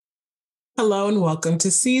Hello and welcome to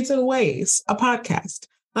Seeds and Ways, a podcast.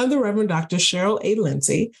 I'm the Reverend Dr. Cheryl A.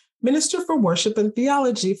 Lindsay, Minister for Worship and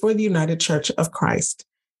Theology for the United Church of Christ.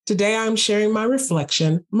 Today I'm sharing my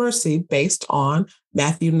reflection, Mercy, based on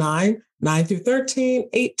Matthew 9 through 13,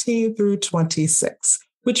 18 through 26,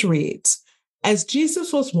 which reads, As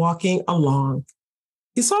Jesus was walking along,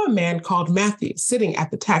 he saw a man called Matthew sitting at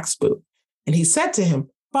the tax booth, and he said to him,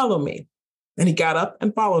 Follow me. And he got up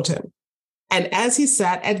and followed him. And as he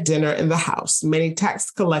sat at dinner in the house, many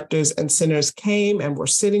tax collectors and sinners came and were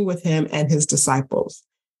sitting with him and his disciples.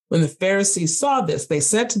 When the Pharisees saw this, they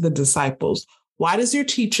said to the disciples, Why does your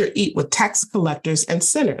teacher eat with tax collectors and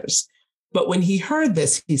sinners? But when he heard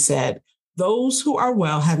this, he said, Those who are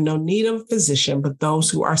well have no need of a physician, but those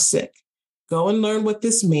who are sick. Go and learn what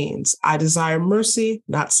this means. I desire mercy,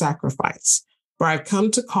 not sacrifice. For I've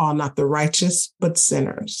come to call not the righteous, but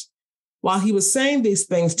sinners. While he was saying these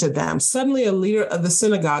things to them, suddenly a leader of the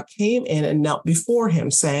synagogue came in and knelt before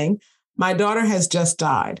him, saying, My daughter has just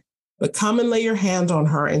died, but come and lay your hand on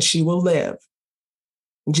her and she will live.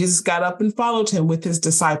 And Jesus got up and followed him with his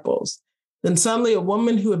disciples. Then suddenly a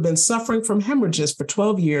woman who had been suffering from hemorrhages for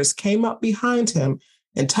 12 years came up behind him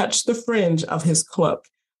and touched the fringe of his cloak.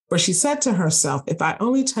 For she said to herself, If I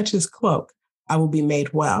only touch his cloak, I will be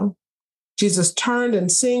made well. Jesus turned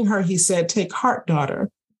and seeing her, he said, Take heart,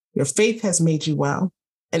 daughter. Your faith has made you well.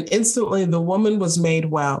 And instantly the woman was made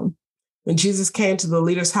well. When Jesus came to the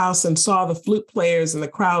leader's house and saw the flute players and the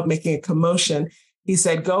crowd making a commotion, he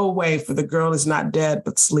said, Go away, for the girl is not dead,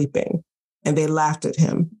 but sleeping. And they laughed at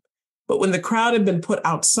him. But when the crowd had been put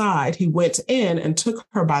outside, he went in and took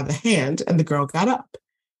her by the hand, and the girl got up.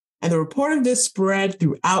 And the report of this spread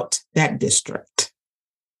throughout that district.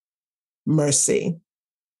 Mercy.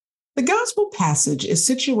 The gospel passage is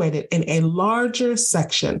situated in a larger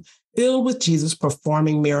section filled with Jesus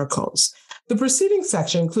performing miracles. The preceding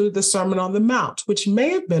section included the Sermon on the Mount, which may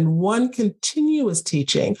have been one continuous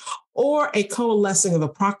teaching or a coalescing of the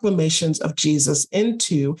proclamations of Jesus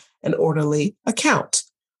into an orderly account.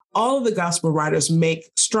 All of the gospel writers make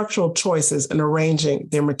structural choices in arranging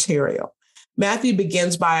their material. Matthew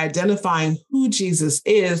begins by identifying who Jesus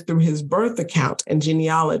is through his birth account and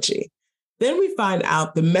genealogy. Then we find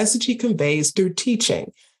out the message he conveys through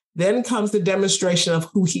teaching. Then comes the demonstration of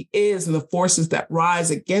who he is and the forces that rise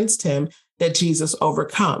against him that Jesus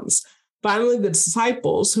overcomes. Finally, the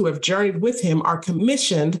disciples who have journeyed with him are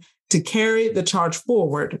commissioned to carry the charge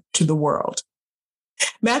forward to the world.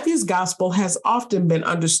 Matthew's gospel has often been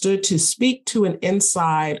understood to speak to an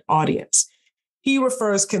inside audience. He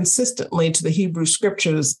refers consistently to the Hebrew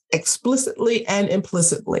scriptures explicitly and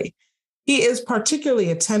implicitly. He is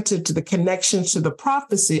particularly attentive to the connections to the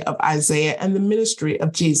prophecy of Isaiah and the ministry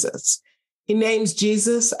of Jesus. He names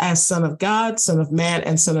Jesus as Son of God, Son of Man,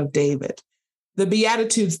 and Son of David. The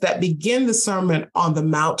Beatitudes that begin the Sermon on the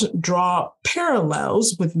Mount draw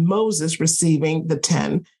parallels with Moses receiving the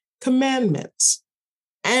 10 Commandments.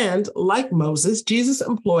 And like Moses, Jesus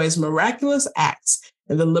employs miraculous acts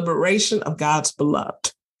in the liberation of God's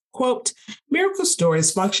beloved. Quote, miracle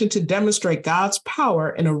stories function to demonstrate God's power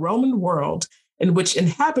in a Roman world in which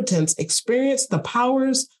inhabitants experience the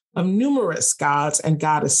powers of numerous gods and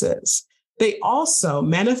goddesses. They also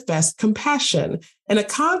manifest compassion in a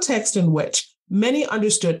context in which many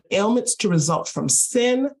understood ailments to result from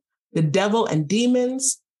sin, the devil and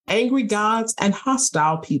demons, angry gods, and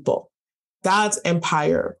hostile people. God's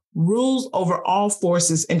empire rules over all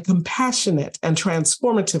forces in compassionate and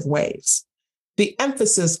transformative ways. The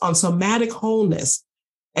emphasis on somatic wholeness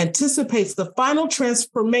anticipates the final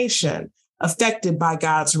transformation affected by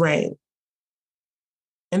God's reign.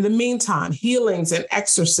 In the meantime, healings and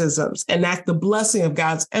exorcisms enact the blessing of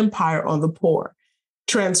God's empire on the poor,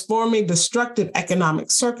 transforming destructive economic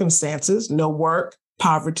circumstances, no work,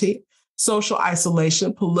 poverty, social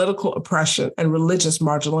isolation, political oppression, and religious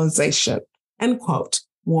marginalization. End quote.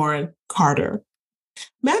 Warren Carter.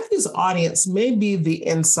 Matthew's audience may be the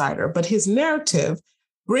insider, but his narrative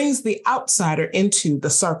brings the outsider into the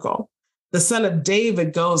circle. The Son of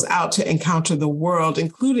David goes out to encounter the world,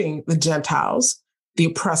 including the Gentiles, the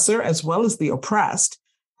oppressor as well as the oppressed,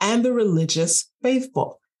 and the religious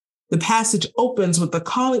faithful. The passage opens with the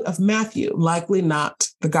calling of Matthew, likely not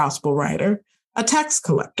the gospel writer, a tax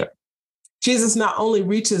collector. Jesus not only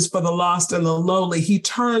reaches for the lost and the lowly, he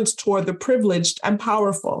turns toward the privileged and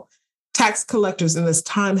powerful. Tax collectors in this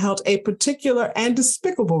time held a particular and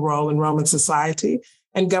despicable role in Roman society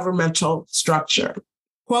and governmental structure.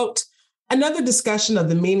 Quote, another discussion of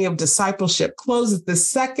the meaning of discipleship closes the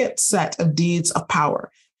second set of deeds of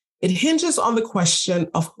power. It hinges on the question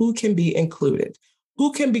of who can be included,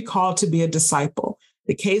 who can be called to be a disciple.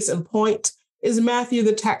 The case in point is Matthew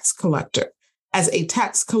the tax collector. As a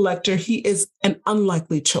tax collector, he is an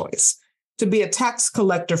unlikely choice. To be a tax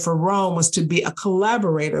collector for Rome was to be a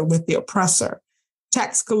collaborator with the oppressor.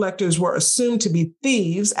 Tax collectors were assumed to be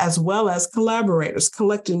thieves as well as collaborators,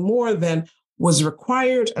 collecting more than was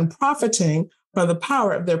required and profiting from the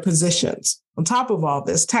power of their positions. On top of all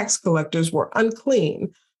this, tax collectors were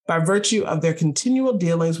unclean by virtue of their continual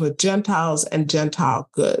dealings with Gentiles and Gentile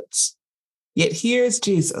goods. Yet here is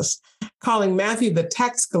Jesus calling Matthew the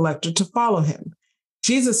tax collector to follow him.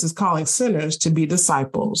 Jesus is calling sinners to be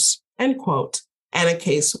disciples. End quote. Anna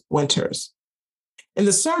Case Winters. In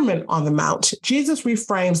the Sermon on the Mount, Jesus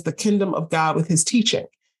reframes the kingdom of God with his teaching.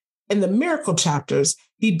 In the miracle chapters,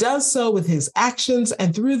 he does so with his actions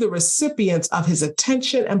and through the recipients of his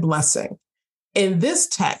attention and blessing. In this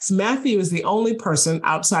text, Matthew is the only person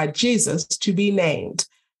outside Jesus to be named.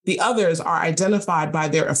 The others are identified by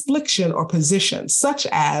their affliction or position, such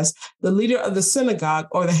as the leader of the synagogue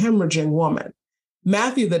or the hemorrhaging woman.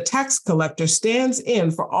 Matthew, the tax collector, stands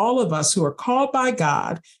in for all of us who are called by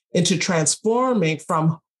God into transforming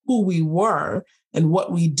from who we were and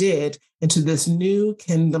what we did into this new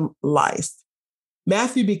kingdom life.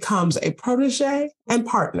 Matthew becomes a protege and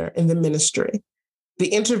partner in the ministry. The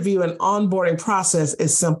interview and onboarding process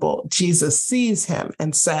is simple. Jesus sees him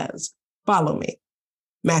and says, "Follow me."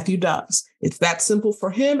 Matthew does. It's that simple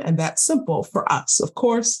for him and that simple for us. Of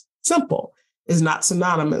course, simple is not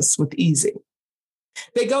synonymous with easy.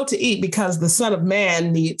 They go to eat because the Son of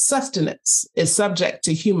Man needs sustenance, is subject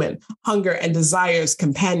to human hunger and desires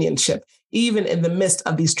companionship, even in the midst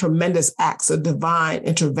of these tremendous acts of divine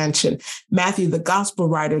intervention. Matthew, the gospel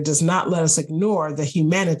writer, does not let us ignore the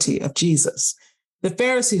humanity of Jesus. The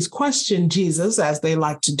Pharisees question Jesus, as they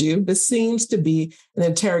like to do. This seems to be an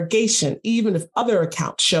interrogation, even if other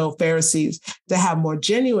accounts show Pharisees to have more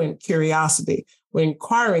genuine curiosity when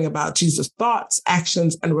inquiring about Jesus' thoughts,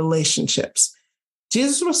 actions, and relationships.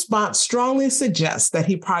 Jesus' response strongly suggests that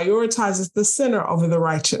he prioritizes the sinner over the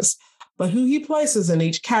righteous, but who he places in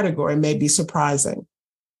each category may be surprising.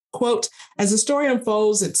 Quote, as the story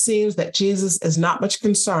unfolds, it seems that Jesus is not much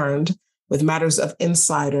concerned with matters of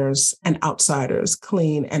insiders and outsiders,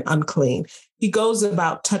 clean and unclean. He goes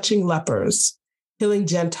about touching lepers, healing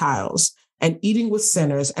Gentiles, and eating with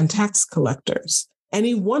sinners and tax collectors.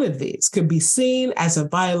 Any one of these could be seen as a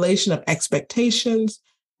violation of expectations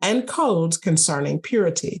and codes concerning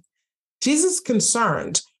purity. Jesus is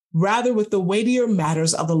concerned rather with the weightier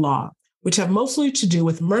matters of the law, which have mostly to do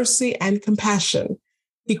with mercy and compassion.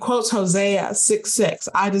 He quotes Hosea 6:6,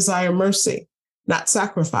 "I desire mercy, not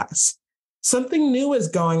sacrifice." Something new is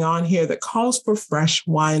going on here that calls for fresh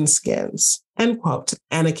wineskins. End quote.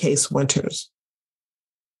 Anna Case Winters.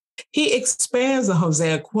 He expands the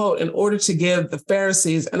Hosea quote in order to give the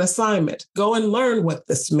Pharisees an assignment. Go and learn what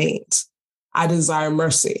this means. I desire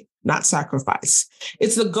mercy, not sacrifice.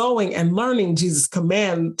 It's the going and learning Jesus'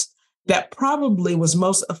 command that probably was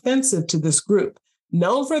most offensive to this group,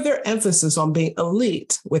 known for their emphasis on being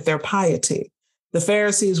elite with their piety. The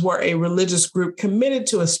Pharisees were a religious group committed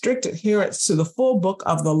to a strict adherence to the full book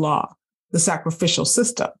of the law, the sacrificial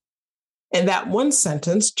system. In that one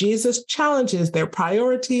sentence, Jesus challenges their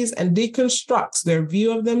priorities and deconstructs their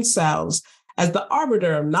view of themselves as the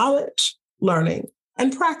arbiter of knowledge, learning,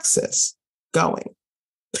 and praxis. Going.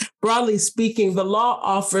 Broadly speaking, the law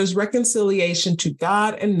offers reconciliation to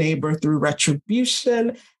God and neighbor through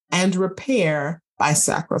retribution and repair by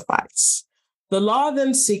sacrifice. The law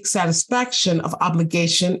then seeks satisfaction of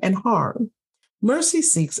obligation and harm. Mercy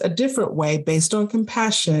seeks a different way based on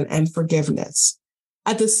compassion and forgiveness.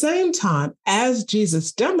 At the same time, as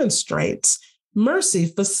Jesus demonstrates, mercy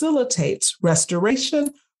facilitates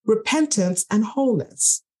restoration, repentance, and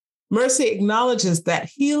wholeness. Mercy acknowledges that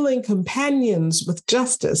healing companions with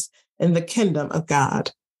justice in the kingdom of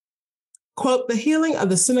God. Quote, the healing of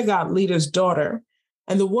the synagogue leader's daughter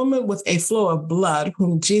and the woman with a flow of blood,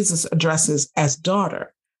 whom Jesus addresses as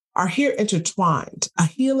daughter, are here intertwined, a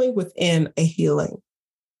healing within a healing.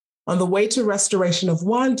 On the way to restoration of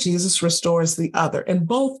one, Jesus restores the other. In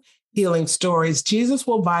both healing stories, Jesus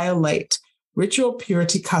will violate ritual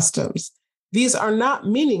purity customs. These are not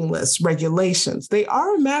meaningless regulations. They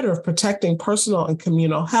are a matter of protecting personal and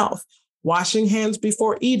communal health, washing hands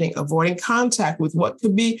before eating, avoiding contact with what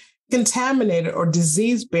could be contaminated or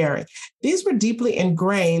disease-bearing. These were deeply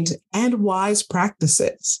ingrained and wise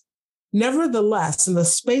practices. Nevertheless, in the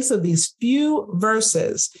space of these few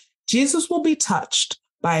verses, Jesus will be touched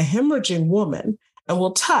by a hemorrhaging woman and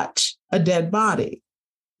will touch a dead body.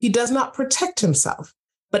 He does not protect himself,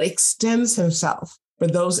 but extends himself for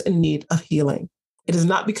those in need of healing. It is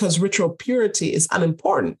not because ritual purity is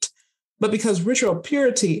unimportant, but because ritual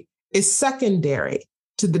purity is secondary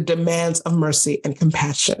to the demands of mercy and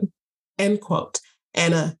compassion. End quote.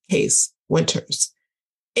 Anna Case Winters.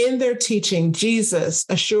 In their teaching, Jesus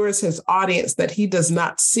assures his audience that he does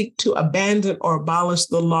not seek to abandon or abolish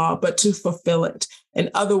the law, but to fulfill it. In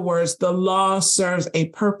other words, the law serves a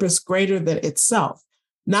purpose greater than itself,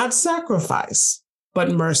 not sacrifice,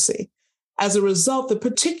 but mercy. As a result, the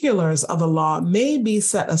particulars of the law may be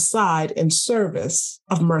set aside in service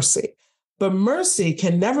of mercy, but mercy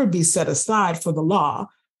can never be set aside for the law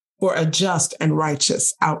for a just and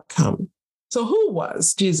righteous outcome. So who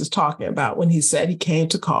was Jesus talking about when he said he came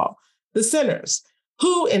to call the sinners?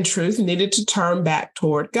 Who, in truth, needed to turn back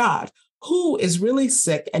toward God? Who is really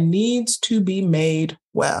sick and needs to be made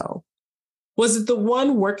well? Was it the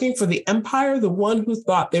one working for the empire, the one who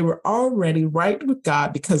thought they were already right with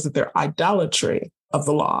God because of their idolatry of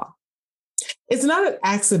the law? It's not an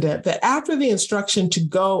accident that after the instruction to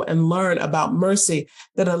go and learn about mercy,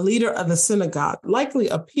 that a leader of the synagogue, likely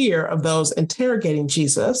a peer of those interrogating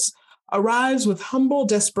Jesus, arrives with humble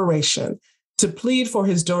desperation to plead for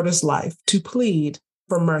his daughter's life, to plead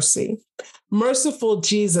for mercy. Merciful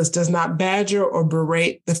Jesus does not badger or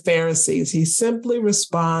berate the Pharisees. He simply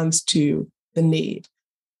responds to the need.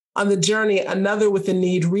 On the journey, another with a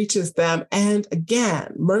need reaches them, and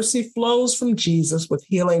again, mercy flows from Jesus with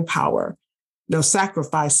healing power. No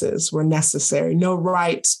sacrifices were necessary. No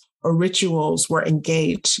rites or rituals were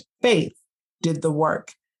engaged. Faith did the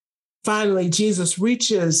work. Finally, Jesus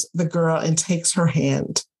reaches the girl and takes her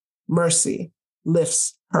hand. Mercy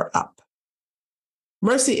lifts her up.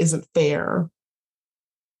 Mercy isn't fair.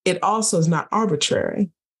 It also is not arbitrary.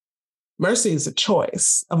 Mercy is a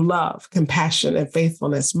choice of love, compassion, and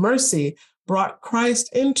faithfulness. Mercy brought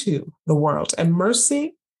Christ into the world, and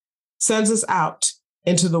mercy sends us out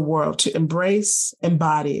into the world to embrace,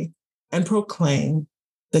 embody, and proclaim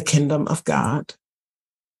the kingdom of God.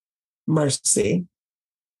 Mercy.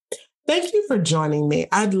 Thank you for joining me.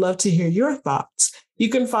 I'd love to hear your thoughts. You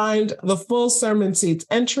can find the full Sermon Seeds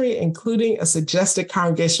entry, including a suggested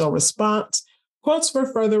congregational response, quotes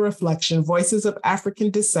for further reflection, voices of African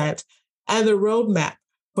descent, and the roadmap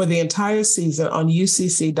for the entire season on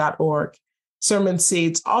ucc.org. Sermon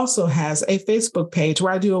Seeds also has a Facebook page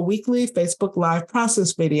where I do a weekly Facebook Live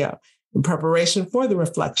process video in preparation for the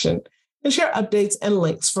reflection and share updates and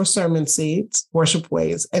links for Sermon Seeds, Worship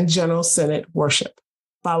Ways, and General Synod Worship.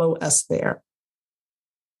 Follow us there.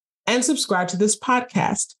 And subscribe to this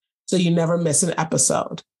podcast so you never miss an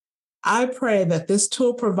episode. I pray that this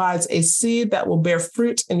tool provides a seed that will bear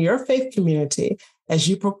fruit in your faith community as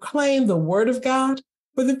you proclaim the word of God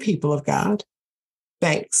for the people of God.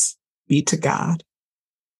 Thanks be to God.